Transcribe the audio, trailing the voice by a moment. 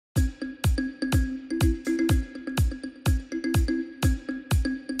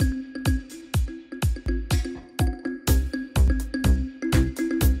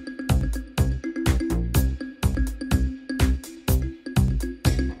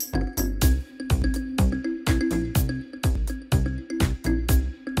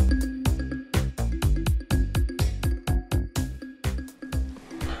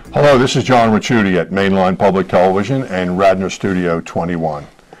Hello, this is John Ricciuti at Mainline Public Television and Radnor Studio 21.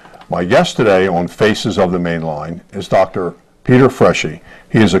 My guest today on Faces of the Mainline is Dr. Peter Frechie.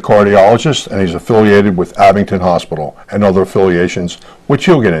 He is a cardiologist and he's affiliated with Abington Hospital and other affiliations, which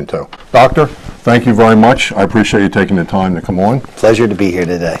you'll get into. Doctor, thank you very much. I appreciate you taking the time to come on. Pleasure to be here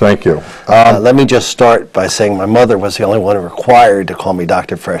today. Thank you. Let me just start by saying my mother was the only one required to call me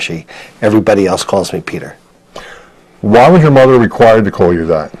Dr. Frechie. Everybody else calls me Peter. Why was your mother required to call you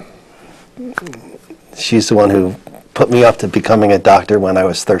that? She's the one who put me up to becoming a doctor when I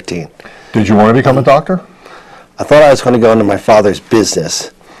was 13. Did you want to become a doctor? I thought I was going to go into my father's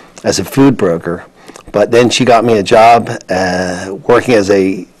business as a food broker, but then she got me a job working as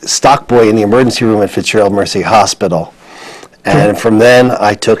a stock boy in the emergency room at Fitzgerald Mercy Hospital. And from then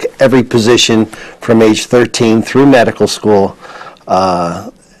I took every position from age 13 through medical school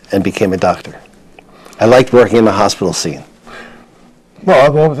and became a doctor. I liked working in the hospital scene.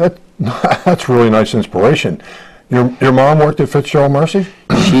 Well, that's really nice inspiration. Your mom worked at Fitzgerald Mercy?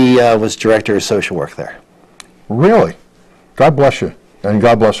 She was director of social work there. Really? God bless you, and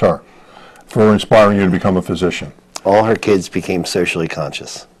God bless her for inspiring you to become a physician. All her kids became socially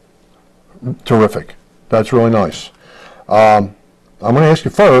conscious. Terrific. That's really nice. I'm going to ask you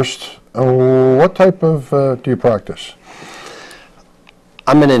first, what type of do you practice?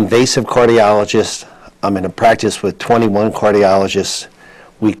 I'm an invasive cardiologist. I'm in a practice with 21 cardiologists.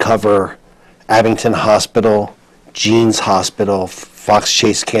 We cover Abington Hospital, Jeans Hospital, Fox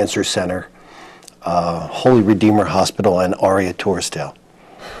Chase Cancer Center, Holy Redeemer Hospital, and Aria Torresdale.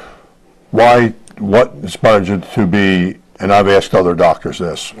 What inspired you to be, and I've asked other doctors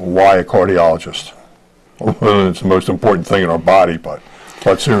this, why a cardiologist? Well, it's the most important thing in our body, but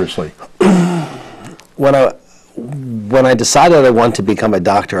seriously. When I decided I wanted to become a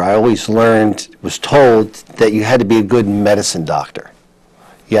doctor, I always was told that you had to be a good medicine doctor.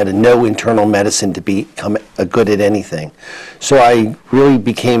 You had to know internal medicine to become good at anything. So I really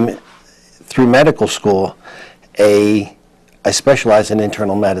became, through medical school, I specialized in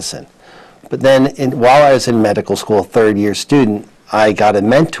internal medicine. But then while I was in medical school, a third-year student, I got a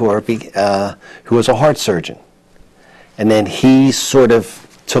mentor who was a heart surgeon. And then he sort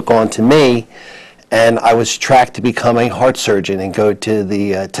of took on to me, and I was tracked to become a heart surgeon and go to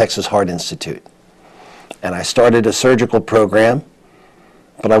the Texas Heart Institute. And I started a surgical program,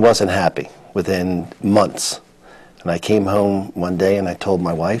 but I wasn't happy within months. And I came home one day and I told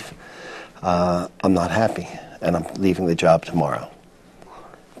my wife, I'm not happy and I'm leaving the job tomorrow.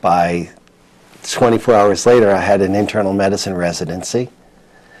 By 24 hours later, I had an internal medicine residency.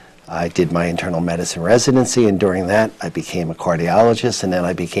 I did my internal medicine residency, and during that I became a cardiologist, and then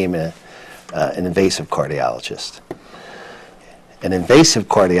I became an invasive cardiologist. An invasive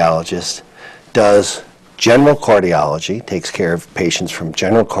cardiologist does general cardiology, takes care of patients from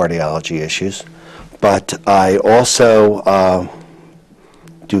general cardiology issues, but I also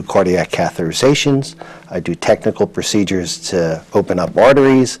do cardiac catheterizations. I do technical procedures to open up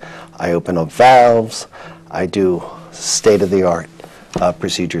arteries. I open up valves. I do state-of-the-art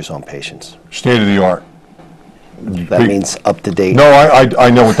procedures on patients. State-of-the-art? That means up-to-date. No,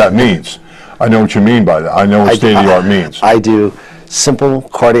 I know what that means. I know what you mean by that. I know what state-of-the-art means. I do simple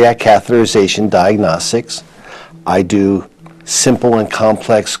cardiac catheterization diagnostics. I do simple and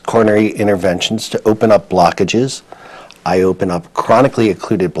complex coronary interventions to open up blockages. I open up chronically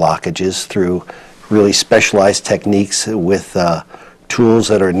occluded blockages through really specialized techniques with tools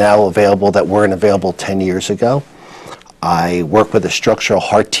that are now available that weren't available 10 years ago. I work with a structural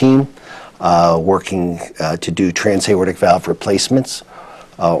heart team working to do transaortic valve replacements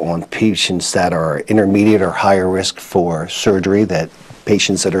on patients that are intermediate or higher risk for surgery, that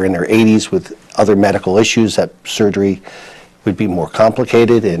patients that are in their 80s with other medical issues, that surgery would be more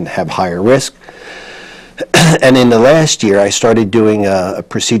complicated and have higher risk. And in the last year, I started doing a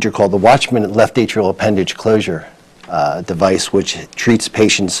procedure called the Watchman left atrial appendage closure device, which treats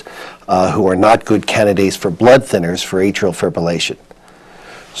patients who are not good candidates for blood thinners for atrial fibrillation.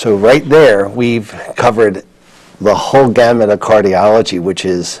 So right there, we've covered the whole gamut of cardiology, which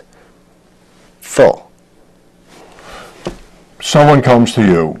is full. Someone comes to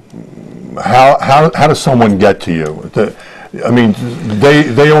you. How does someone get to you? I mean,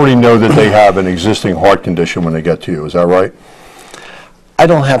 they already know that they have an existing heart condition when they get to you. Is that right? I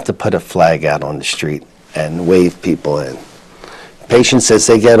don't have to put a flag out on the street and wave people in. Patients, as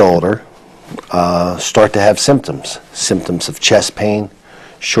they get older, start to have symptoms. Symptoms of chest pain,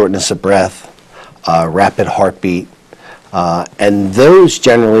 shortness of breath, rapid heartbeat, and those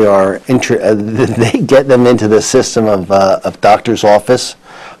generally are, they get them into the system of doctor's office,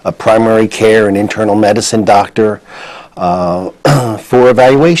 a primary care and internal medicine doctor, for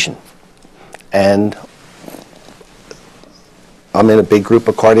evaluation. And I'm in a big group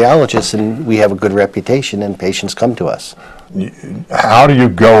of cardiologists, and we have a good reputation, and patients come to us. How do you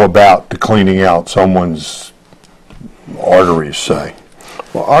go about to cleaning out someone's arteries, say?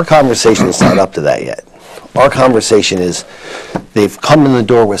 Well, our conversation is not up to that yet. Our conversation is they've come in the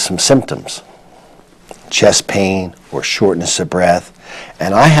door with some symptoms, chest pain or shortness of breath,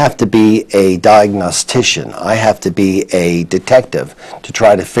 and I have to be a diagnostician. I have to be a detective to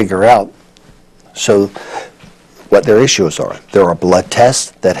try to figure out what their issues are. There are blood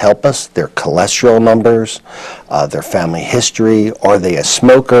tests that help us, their cholesterol numbers, their family history, are they a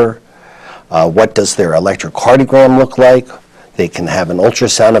smoker, what does their electrocardiogram look like. They can have an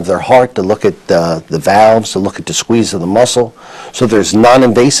ultrasound of their heart to look at the valves, to look at the squeeze of the muscle. So there's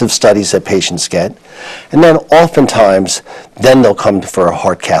non-invasive studies that patients get. And then oftentimes, then they'll come for a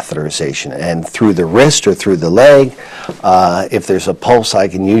heart catheterization. And through the wrist or through the leg, if there's a pulse, I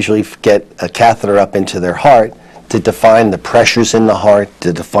can usually get a catheter up into their heart to define the pressures in the heart,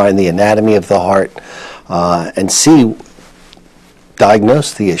 to define the anatomy of the heart, and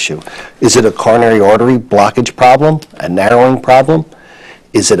diagnose the issue. Is it a coronary artery blockage problem, a narrowing problem?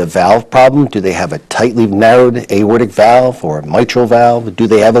 Is it a valve problem? Do they have a tightly narrowed aortic valve or a mitral valve? Do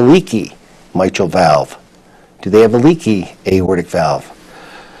they have a leaky mitral valve? Do they have a leaky aortic valve?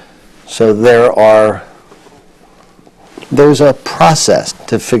 So there's a process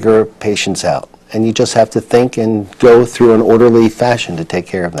to figure patients out, and you just have to think and go through an orderly fashion to take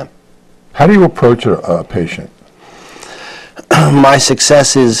care of them. How do you approach a patient? My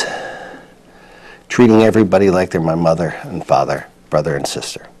success is treating everybody like they're my mother and father, brother and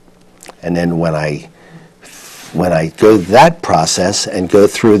sister. And then when I go that process and go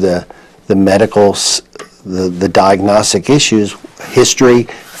through the medical, the diagnostic issues, history,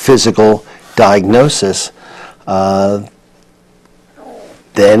 physical diagnosis,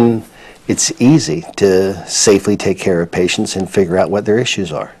 then it's easy to safely take care of patients and figure out what their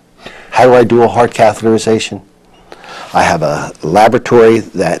issues are. How do I do a heart catheterization? I have a laboratory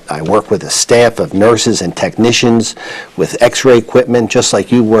that I work with a staff of nurses and technicians with x-ray equipment, just like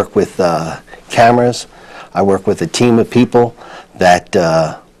you work with cameras. I work with a team of people that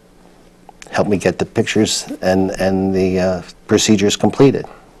help me get the pictures and the procedures completed.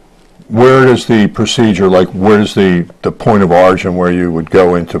 Where does the procedure, where is the point of origin where you would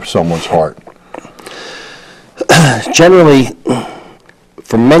go into someone's heart? Generally,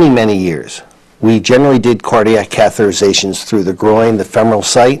 for many, many years, we generally did cardiac catheterizations through the groin, the femoral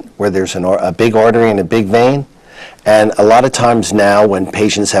site, where there's a big artery and a big vein. And a lot of times now, when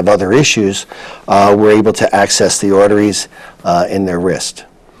patients have other issues, we're able to access the arteries in their wrist,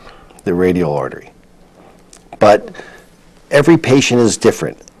 the radial artery. But every patient is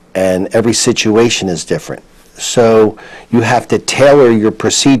different, and every situation is different. So you have to tailor your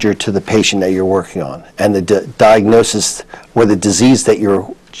procedure to the patient that you're working on and the diagnosis or the disease that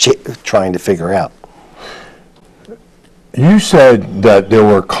you're trying to figure out. You said that there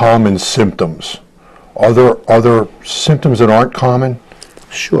were common symptoms. Are there other symptoms that aren't common?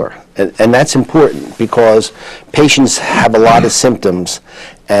 Sure, and that's important because patients have a lot of symptoms,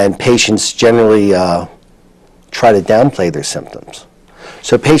 and patients generally try to downplay their symptoms.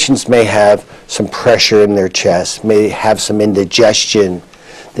 So patients may have some pressure in their chest, may have some indigestion,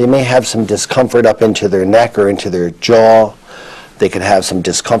 they may have some discomfort up into their neck or into their jaw. They could have some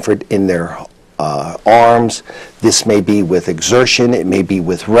discomfort in their arms. This may be with exertion. It may be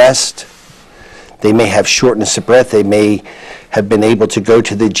with rest. They may have shortness of breath. They may have been able to go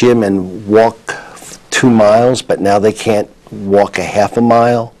to the gym and walk 2 miles, but now they can't walk a half a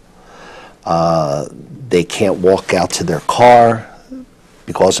mile. They can't walk out to their car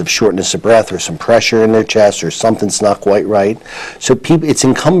because of shortness of breath or some pressure in their chest or something's not quite right. So it's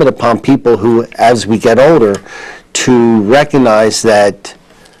incumbent upon people who, as we get older, to recognize that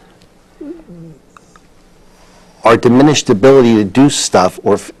our diminished ability to do stuff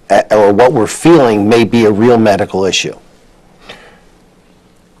or what we're feeling may be a real medical issue.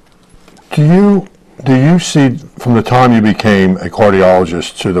 Do you see, from the time you became a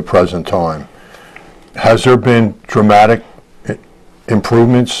cardiologist to the present time, has there been dramatic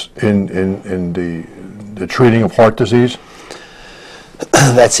improvements in the treating of heart disease?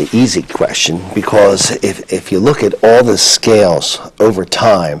 That's an easy question because if you look at all the scales over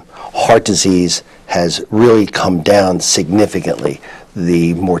time, heart disease has really come down significantly.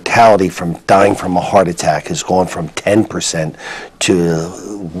 The mortality from dying from a heart attack has gone from 10% to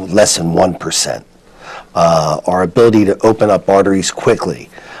less than 1%. Our ability to open up arteries quickly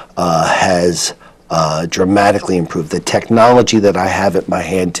has dramatically improved. The technology that I have at my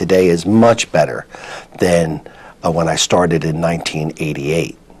hand today is much better than when I started in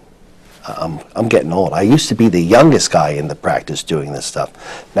 1988. I'm getting old. I used to be the youngest guy in the practice doing this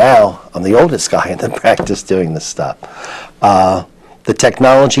stuff. Now I'm the oldest guy in the practice doing this stuff. The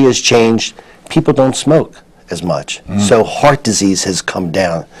technology has changed. People don't smoke as much. So heart disease has come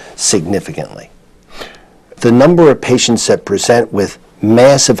down significantly. The number of patients that present with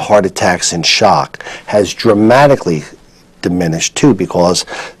massive heart attacks and shock has dramatically diminished too, because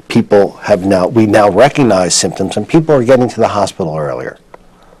we now recognize symptoms and people are getting to the hospital earlier.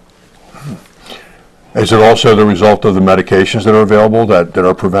 Is it also the result of the medications that are available that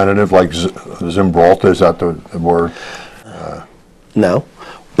are preventative, like Zymbralta? Is that the word? No,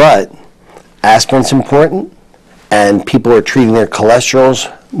 but aspirin's important, and people are treating their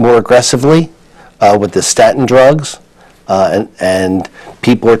cholesterols more aggressively with the statin drugs, and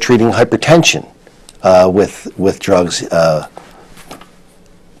people are treating hypertension with drugs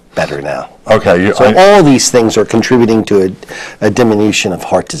better now. Okay. So all these things are contributing to a diminution of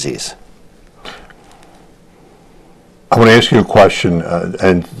heart disease. I want to ask you a question,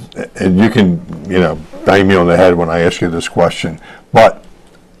 and you can, bang me on the head when I ask you this question, but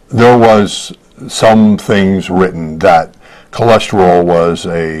there was some things written that cholesterol was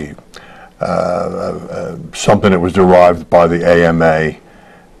something that was derived by the AMA,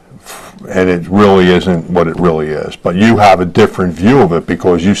 and it really isn't what it really is. But you have a different view of it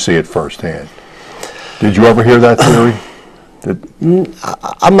because you see it firsthand. Did you ever hear that theory?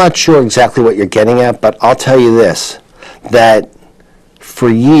 I'm not sure exactly what you're getting at, but I'll tell you this, that for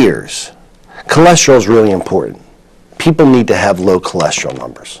years, cholesterol is really important. People need to have low cholesterol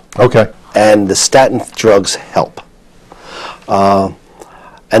numbers. Okay. And the statin drugs help. And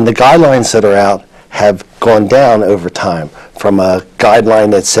the guidelines that are out have gone down over time, from a guideline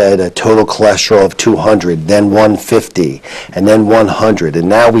that said a total cholesterol of 200, then 150, and then 100, and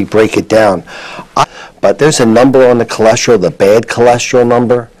now we break it down. But there's a number on the cholesterol, the bad cholesterol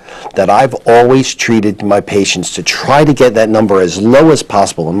number, that I've always treated my patients to try to get that number as low as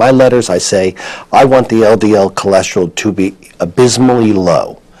possible. In my letters, I say, I want the LDL cholesterol to be abysmally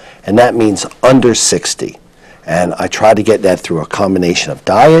low, and that means under 60. And I try to get that through a combination of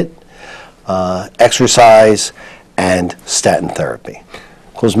diet, exercise, and statin therapy.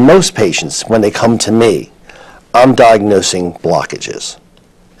 Because most patients, when they come to me, I'm diagnosing blockages.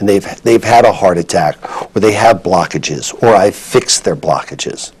 And they've had a heart attack, or they have blockages, or I've fixed their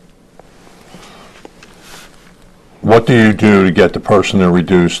blockages. What do you do to get the person to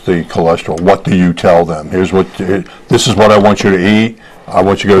reduce the cholesterol? What do you tell them? This is what I want you to eat. I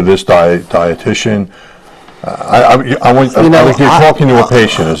want you to go to this dietitian. I think you're talking to a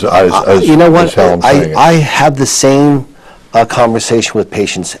patient as you know what? Is how I'm saying it. I have the same conversation with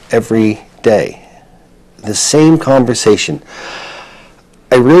patients every day. The same conversation.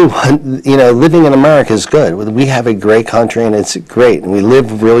 I really want, living in America is good. We have a great country and it's great, and we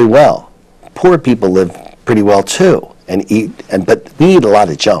live really well. Poor people live pretty well too, but we eat a lot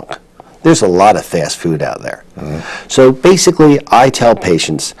of junk. There's a lot of fast food out there. Mm-hmm. So basically, I tell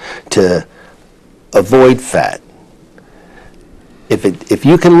patients to avoid fat. If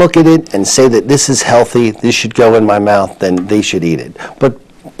you can look at it and say that this is healthy, this should go in my mouth, then they should eat it.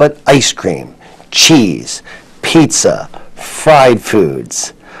 But ice cream, cheese, pizza, fried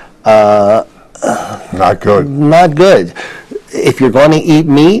foods, not good. Not good. If you're going to eat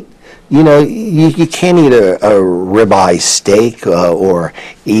meat, you can't eat a ribeye steak or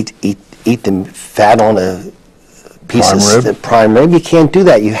eat the fat on a piece of prime rib. You can't do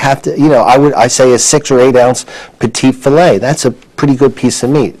that. You have to, I say a 6 or 8 ounce petite filet. That's a pretty good piece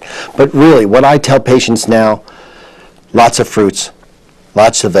of meat. But really, what I tell patients now, lots of fruits,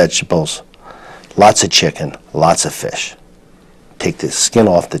 lots of vegetables, lots of chicken, lots of fish. Take the skin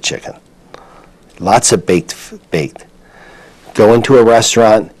off the chicken. Lots of baked. Go into a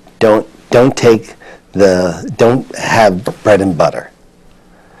restaurant. Don't have bread and butter.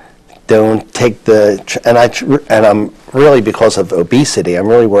 Don't take and I'm really, because of obesity, I'm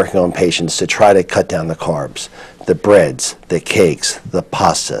really working on patients to try to cut down the carbs, the breads, the cakes, the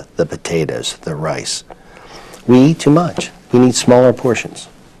pasta, the potatoes, the rice. We eat too much. We need smaller portions.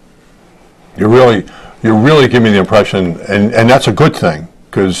 You're really giving me the impression, and that's a good thing,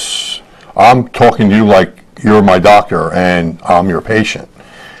 because I'm talking to you like you're my doctor and I'm your patient.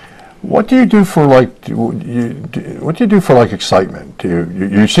 What do you do for excitement?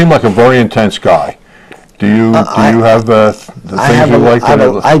 You seem like a very intense guy. Do you have the things you like?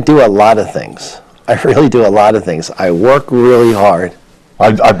 I do a lot of things. I really do a lot of things. I work really hard.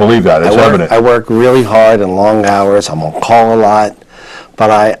 I believe that. It's evident. I work really hard and long hours. I'm on call a lot. But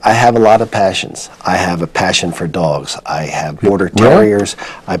I have a lot of passions. I have a passion for dogs. I have Border Really? Terriers.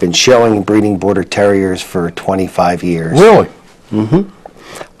 I've been showing and breeding Border Terriers for 25 years. Really?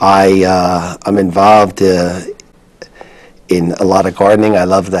 I'm involved in a lot of gardening. I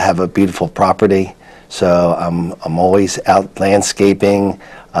love to have a beautiful property, so I'm always out landscaping.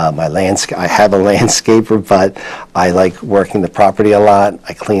 I have a landscaper, but I like working the property a lot.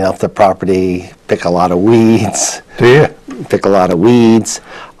 I clean up the property, pick a lot of weeds. Do you? Pick a lot of weeds.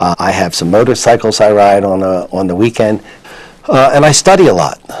 I have some motorcycles I ride on the weekend, and I study a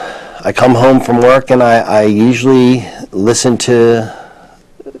lot. I come home from work and I usually listen to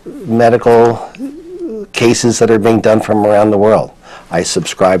medical cases that are being done from around the world. I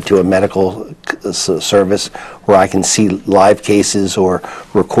subscribe to a medical service where I can see live cases or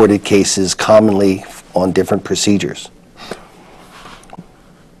recorded cases commonly on different procedures.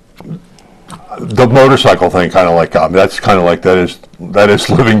 The motorcycle thing kind of like got me. That's kind of like that is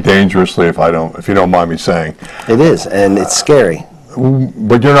living dangerously, if you don't mind me saying. It is, and it's scary.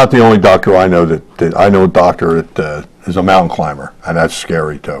 But you're not the only doctor I know that I know a doctor that is a mountain climber, and that's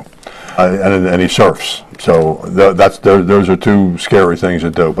scary too. And he surfs. So those are two scary things to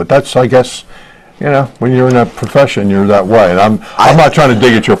do. But that's, I guess, when you're in that profession, you're that way. And I'm not trying to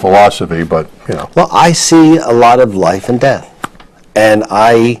dig at your philosophy, but Well, I see a lot of life and death, and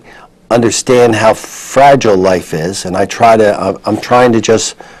I understand how fragile life is, and I'm trying to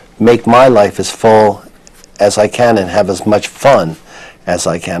just make my life as full as I can and have as much fun as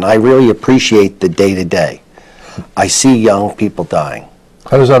I can. I really appreciate the day-to-day. I see young people dying.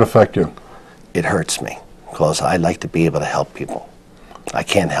 How does that affect you? It hurts me because I like to be able to help people. I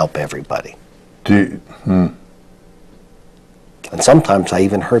can't help everybody. And sometimes I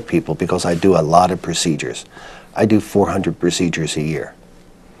even hurt people because I do a lot of procedures. I do 400 procedures a year.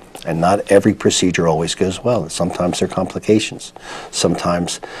 And not every procedure always goes well. Sometimes there are complications.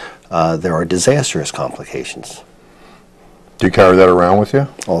 Sometimes there are disastrous complications. Do you carry that around with you?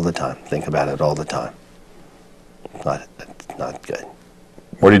 All the time. Think about it all the time. Not good.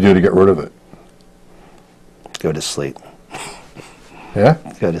 What do you do to get rid of it? Go to sleep. Yeah?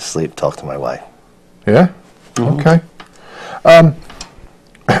 Go to sleep, talk to my wife. Yeah? Okay.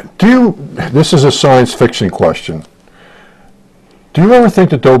 This is a science fiction question. Do you ever think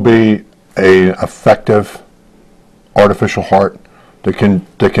that there'll be an effective artificial heart that can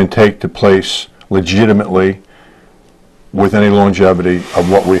take the place legitimately with any longevity of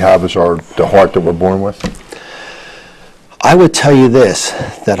what we have as the heart that we're born with? I would tell you this,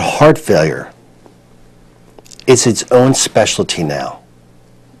 that heart failure is its own specialty now.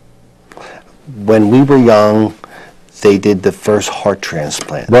 When we were young, they did the first heart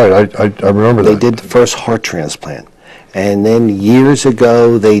transplant. Right, I remember that. They did the first heart transplant. And then years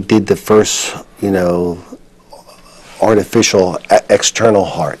ago, they did the first, artificial external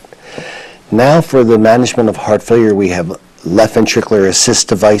heart. Now for the management of heart failure, we have left ventricular assist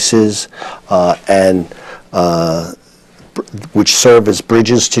devices which serve as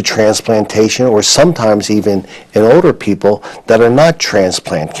bridges to transplantation, or sometimes even in older people that are not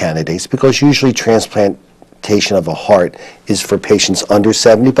transplant candidates, because usually transplantation of a heart is for patients under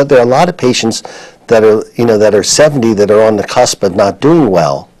 70, but there are a lot of patients that are 70 that are on the cusp of not doing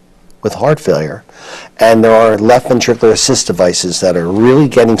well with heart failure. And there are left ventricular assist devices that are really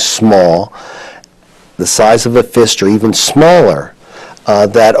getting small, the size of a fist or even smaller,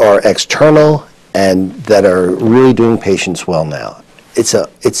 that are external and that are really doing patients well now. It's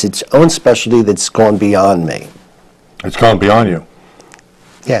its own specialty that's gone beyond me. It's gone beyond you?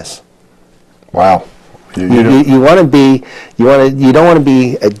 Yes. Wow. You don't want to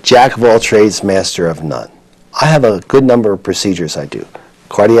be a jack of all trades, master of none. I have a good number of procedures I do.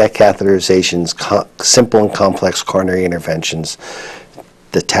 Cardiac catheterizations, simple and complex coronary interventions,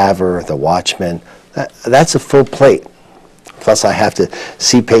 the TAVR, the Watchman. That's a full plate. Plus I have to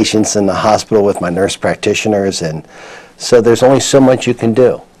see patients in the hospital with my nurse practitioners, and so there's only so much you can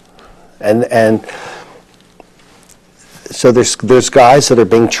do. And so there's guys that are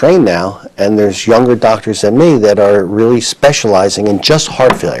being trained now, and there's younger doctors than me that are really specializing in just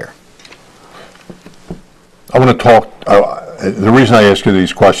heart failure. I want to talk. The reason I ask you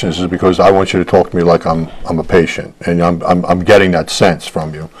these questions is because I want you to talk to me like I'm a patient, and I'm getting that sense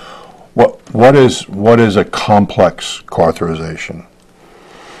from you. What is a complex catheterization?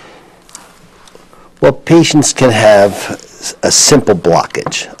 Well, patients can have a simple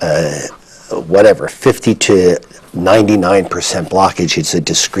blockage, whatever, 50 to 99% blockage is a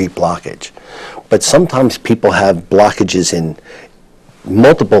discrete blockage. But sometimes people have blockages in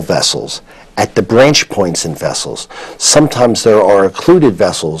multiple vessels, at the branch points in vessels. Sometimes there are occluded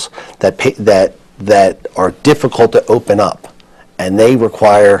vessels that are difficult to open up. and they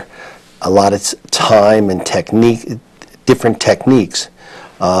require a lot of time and technique, different techniques.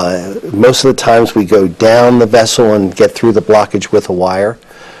 Most of the times we go down the vessel and get through the blockage with a wire,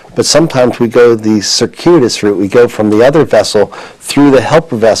 but sometimes we go the circuitous route. We go from the other vessel through the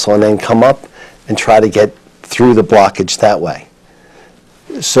helper vessel and then come up and try to get through the blockage that way.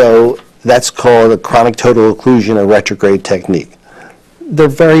 So that's called a chronic total occlusion or retrograde technique.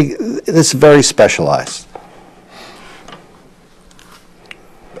 It's very specialized.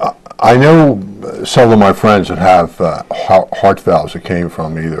 I know some of my friends that have heart valves that came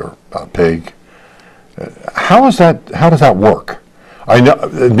from either a pig. How does that work? I know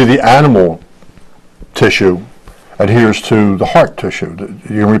the animal tissue adheres to the heart tissue.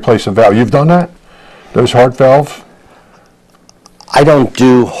 You can replace a valve. You've done that? Those heart valves? I don't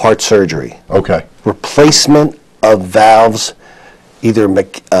do heart surgery. Okay. Replacement of valves, either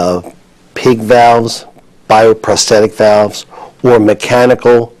pig valves, bioprosthetic valves, or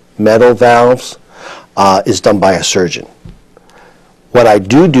mechanical metal valves, is done by a surgeon. What I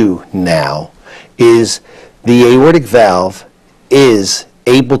do now is the aortic valve is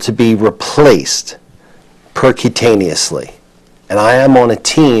able to be replaced percutaneously. And I am on a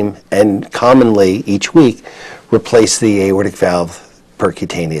team, and commonly each week replace the aortic valve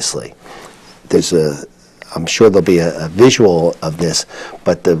percutaneously. I'm sure there'll be a visual of this,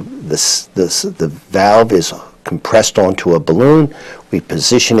 but the valve is compressed onto a balloon. We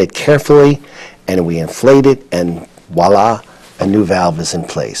position it carefully, and we inflate it, and voila, a new valve is in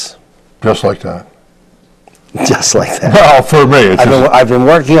place. Just like that. Just like that. Well, for me, it's I've been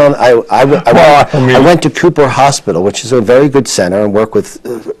working on. I went to Cooper Hospital, which is a very good center, and work with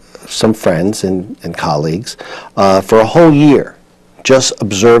some friends and colleagues for a whole year, just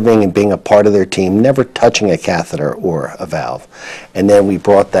observing and being a part of their team, never touching a catheter or a valve. And then we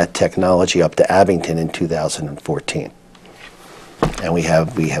brought that technology up to Abington in 2014, and we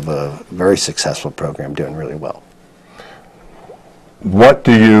have a very successful program doing really well. What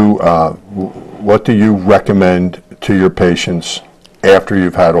do you recommend to your patients after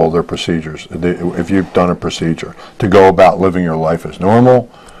you've had all their procedures, if you've done a procedure, to go about living your life as normal?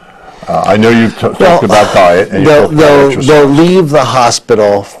 I know you've talked about diet. And they'll leave the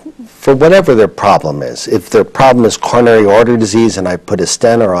hospital for whatever their problem is. If their problem is coronary artery disease and I put a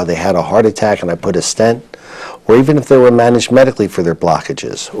stent, or they had a heart attack and I put a stent, or even if they were managed medically for their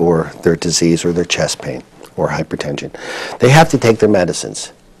blockages or their disease or their chest pain or hypertension, they have to take their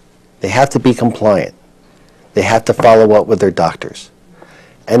medicines. They have to be compliant. They have to follow up with their doctors.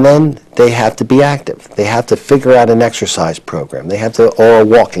 And then they have to be active. They have to figure out an exercise program. Or a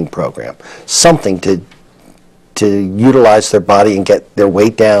walking program, something to utilize their body and get their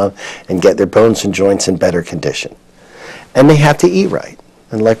weight down and get their bones and joints in better condition. And they have to eat right.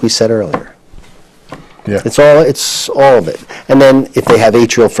 And like we said earlier, yeah, it's all of it. And then if they have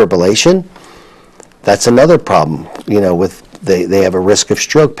atrial fibrillation, that's another problem. They have a risk of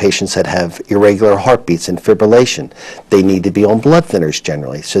stroke. Patients that have irregular heartbeats and fibrillation, they need to be on blood thinners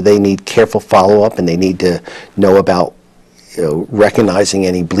generally. So they need careful follow-up, and they need to know about recognizing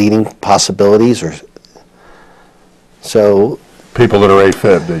any bleeding possibilities. So people that are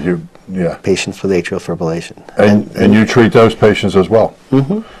AFib, patients with atrial fibrillation, and you treat those patients as well.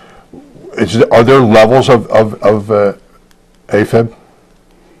 Mm-hmm. Are there levels of AFib?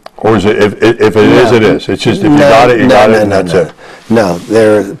 Or is it, if it is, it is? It's just if you got it, you got it, and that's it? No,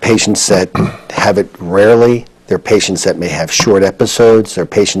 there are patients that have it rarely. There are patients that may have short episodes. There are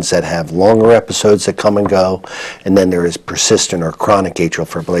patients that have longer episodes that come and go. And then there is persistent or chronic atrial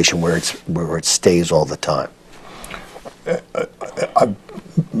fibrillation where it stays all the time. I've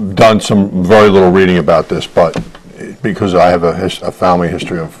done some very little reading about this, but because I have a family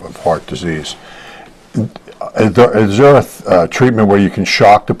history of heart disease, is there a treatment where you can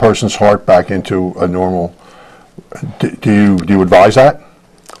shock the person's heart back into a normal? Do you advise that?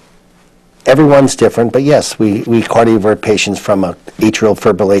 Everyone's different, but yes, we cardiovert patients from an atrial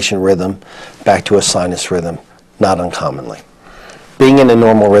fibrillation rhythm back to a sinus rhythm, not uncommonly. Being in a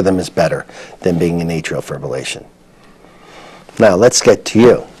normal rhythm is better than being in atrial fibrillation. Now, let's get to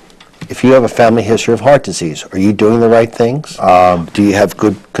you. If you have a family history of heart disease, are you doing the right things? Do you have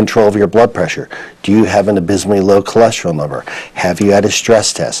good control of your blood pressure? Do you have an abysmally low cholesterol number? Have you had a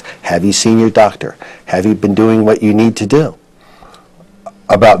stress test? Have you seen your doctor? Have you been doing what you need to do?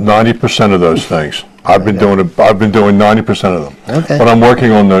 About 90% of those things. I've been doing 90% of them. Okay. But I'm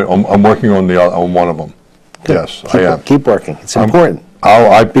working on one of them. Good. Yes, I am. Keep working. It's important.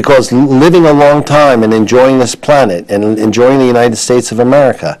 Because living a long time and enjoying this planet and enjoying the United States of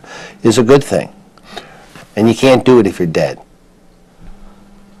America is a good thing. And you can't do it if you're dead.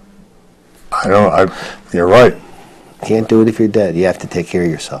 You're right. Can't do it if you're dead. You have to take care of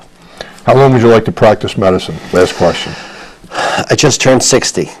yourself. How long would you like to practice medicine? Last question. I just turned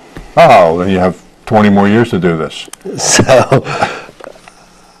 60. Oh, then you have 20 more years to do this. So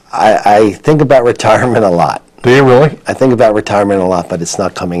I think about retirement a lot. Do you really? I think about retirement a lot, but it's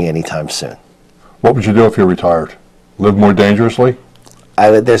not coming anytime soon. What would you do if you retired? Live more dangerously?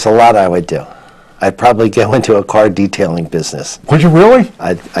 There's a lot I would do. I'd probably go into a car detailing business. Would you really?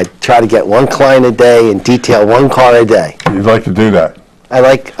 I'd try to get one client a day and detail one car a day. You'd like to do that? I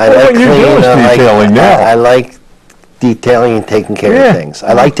like what you do cleaning. is detailing now. I like detailing and taking care of things.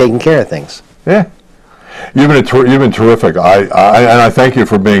 I like taking care of things. Yeah. You've been terrific. And I thank you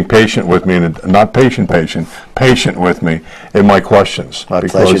for being patient with me, and not patient with me in my questions. My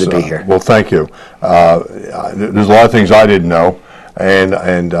pleasure to be here. Well, thank you. There's a lot of things I didn't know,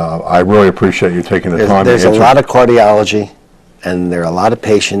 and I really appreciate you taking the time. There's a lot of cardiology, and there are a lot of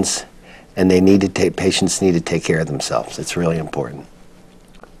patients, and patients need to take care of themselves. It's really important.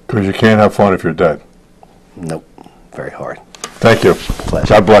 Because you can't have fun if you're dead. Nope. Very hard. Thank you. Pleasure.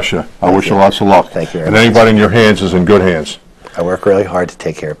 God bless you. I wish you lots of luck. Thank you very And much. anybody in your hands is in good hands. I work really hard to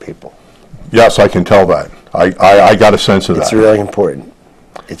take care of people. Yes, I can tell that. I got a sense of that. It's really important.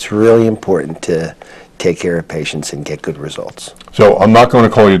 It's really important to take care of patients and get good results. So I'm not going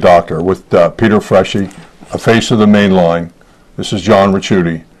to call you doctor. With Peter Frechie, a face of the main line, this is John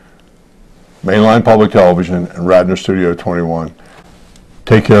Ricciuti, Mainline Public Television and Radnor Studio 21.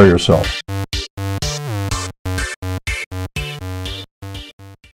 Take care of yourself.